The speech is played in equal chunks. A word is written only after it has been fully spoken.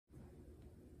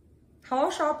Hello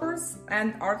shoppers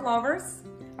and art lovers.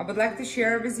 I would like to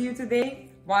share with you today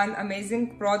one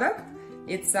amazing product.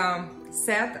 It's a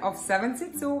set of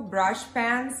 72 brush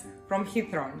pens from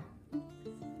Heathron.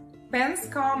 Pens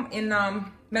come in a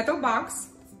metal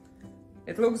box.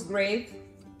 It looks great.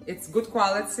 It's good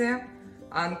quality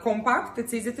and compact.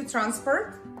 It's easy to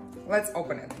transport. Let's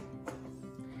open it.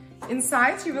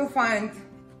 Inside you will find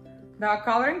the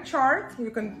coloring chart.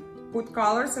 You can put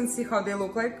colors and see how they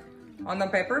look like on the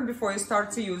paper before you start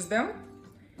to use them.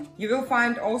 You will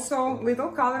find also little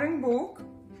coloring book.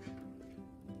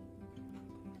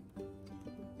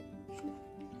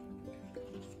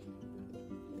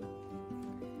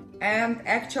 And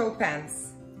actual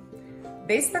pens.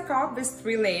 They stack up with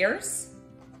 3 layers.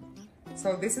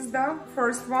 So this is the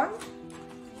first one.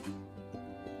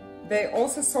 They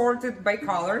also sorted by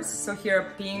colors. So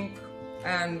here pink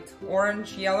and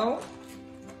orange, yellow.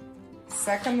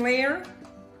 Second layer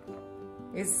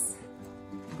is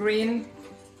green,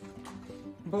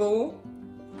 blue,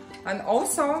 and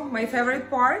also my favorite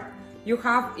part, you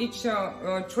have each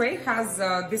tray has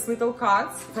these little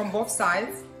cuts from both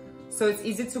sides, so it's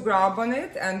easy to grab on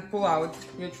it and pull out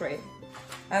your tray.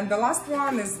 And the last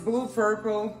one is blue,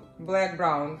 purple, black,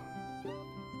 brown.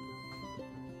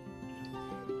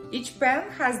 Each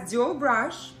pen has dual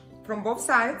brush from both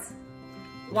sides.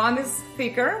 One is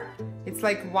thicker, it's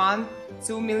like 1-2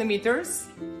 millimeters.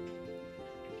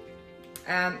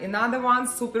 And another one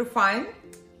super fine,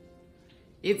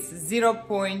 it's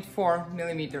 0.4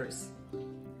 millimeters.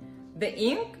 The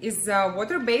ink is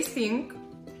water-based ink.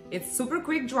 It's super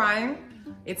quick drying,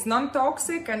 it's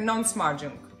non-toxic and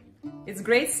non-smudging. It's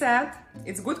great set,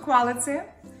 it's good quality.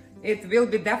 It will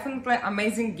be definitely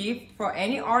amazing gift for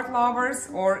any art lovers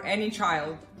or any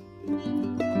child.